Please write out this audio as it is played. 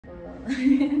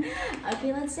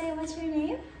Okay, let's say, what's your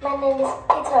name? My name is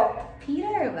Peter.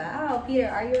 Peter. Wow, Peter,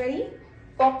 are you ready?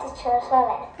 Yes, teacher,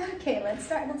 sorry. Okay, let's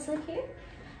start. Let's look here.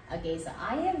 Okay, so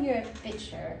I have your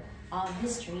picture of the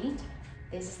street.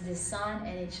 This is the sun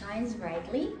and it shines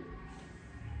brightly.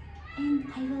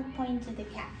 And I will point to the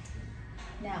cat.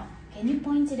 Now, can you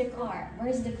point to the car?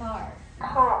 Where's the car?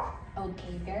 Car.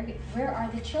 Okay, very good. Where are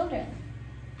the children?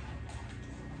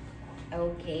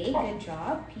 Okay, good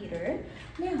job, Peter.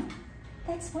 Now,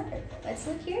 that's wonderful. Let's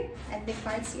look here at the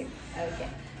cards here. Okay.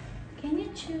 Can you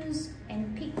choose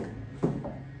and pick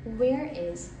where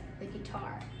is the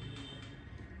guitar?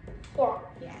 Yeah.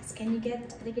 Yes. Can you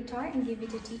get the guitar and give it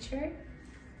to teacher?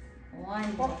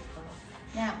 Wonderful.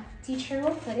 Now, teacher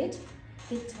will put it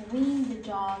between the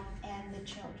dog and the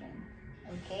children.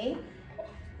 Okay?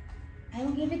 I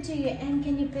will give it to you, and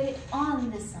can you put it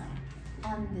on the sun?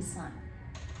 On the sun.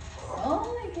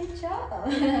 Oh, good job.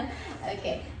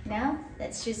 Okay, now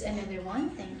let's choose another one.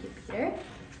 Thank you, Peter.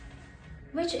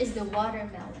 Which is the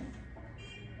watermelon?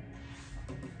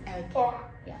 Okay.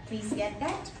 Yeah, please get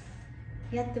that.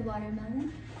 Get the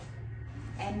watermelon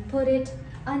and put it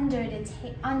under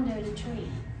the tree.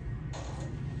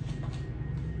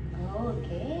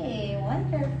 Okay,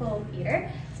 wonderful,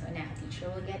 Peter. So now teacher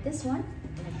will get this one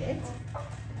in a bit.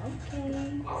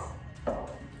 Okay.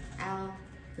 I'll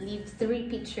leave 3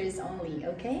 pictures only,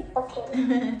 okay?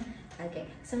 Okay. Okay,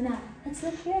 so now let's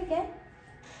look here again.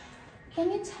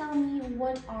 Can you tell me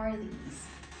what are these?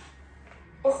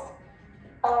 It's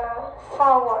a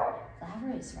flower.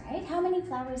 Flowers, right? How many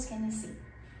flowers can you see?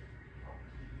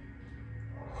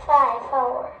 5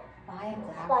 flowers. 5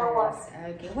 flowers.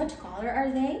 Okay, what color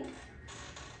are they?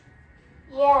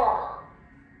 Yellow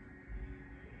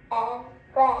and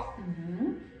red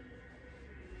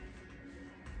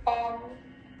and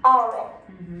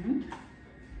orange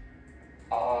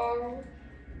and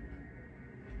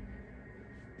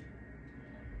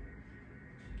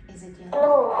Is it blue.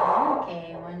 yellow?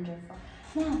 Okay, wonderful.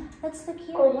 Now, let's look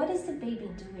here. What is the baby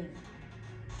doing?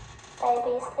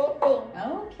 Baby sleeping.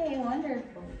 Okay,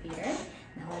 wonderful, Peter.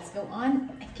 Now let's go on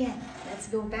again. Let's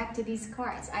go back to these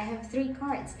cards. I have 3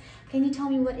 cards. Can you tell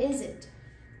me what is it?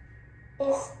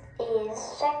 This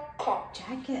is jacket.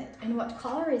 Jacket. And what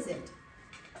color is it?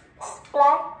 It's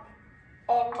black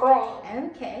and gray.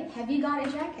 Okay. Have you got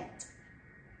a jacket?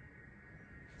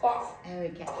 Yes.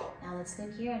 Okay. Now let's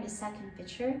look here on the second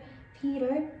picture.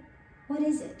 Peter, what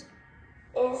is it?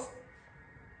 It's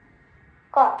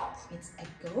goat. It's a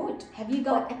goat. Have you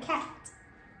got a cat?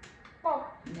 No.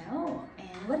 No.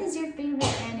 And what is your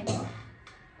favorite animal?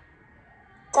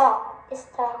 Dog. It's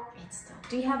dog. It's dog.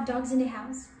 Do you have dogs in the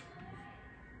house?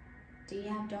 Do you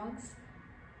have dogs?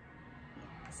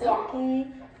 Yes. Yeah. Okay.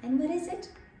 And what is it?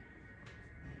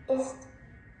 It's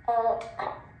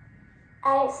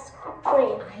ice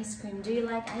cream. Ice cream. Do you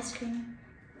like ice cream?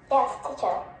 Yes,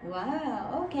 teacher.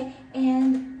 Wow. Okay.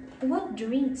 And what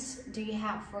drinks do you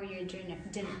have for your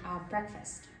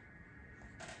breakfast?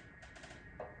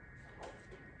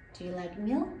 Do you like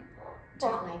milk? Do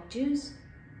you like juice?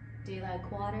 Do you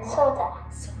like water? Soda.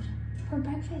 Soda for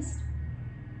breakfast.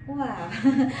 Wow.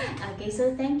 Okay,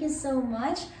 so thank you so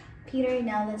much, Peter.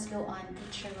 Now let's go on.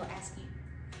 Teacher will ask you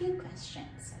a few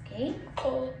questions, okay?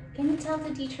 Okay. Can you tell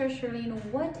the teacher, Charlene,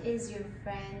 what is your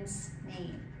friend's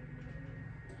name?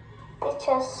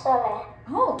 Teacher Soleil.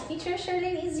 Oh, teacher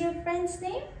Charlene is your friend's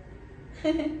name?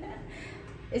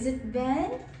 Is it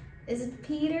Ben? Is it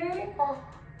Peter?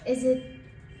 Is it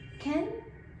Ken?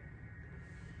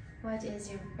 What is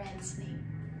your friend's name?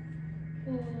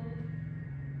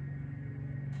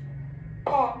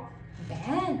 Ben.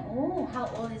 Ben. Oh, how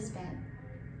old is Ben?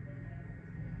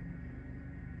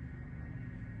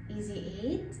 Is he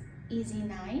 8? Is he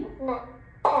 9? No.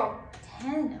 10.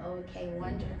 10. Okay,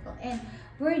 wonderful. And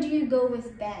where do you go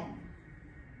with Ben?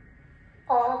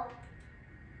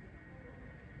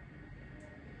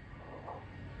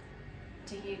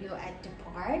 Do you go at the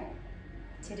park?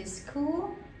 To the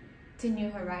school? To New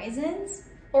Horizons?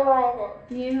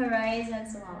 New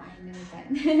Horizons. Wow, I know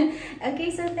that. Okay,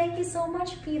 so thank you so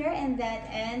much, Peter. And that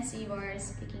ends your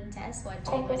speaking test. What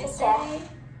do you want to say?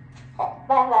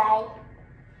 Bye-bye.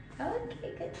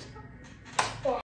 Okay, good job.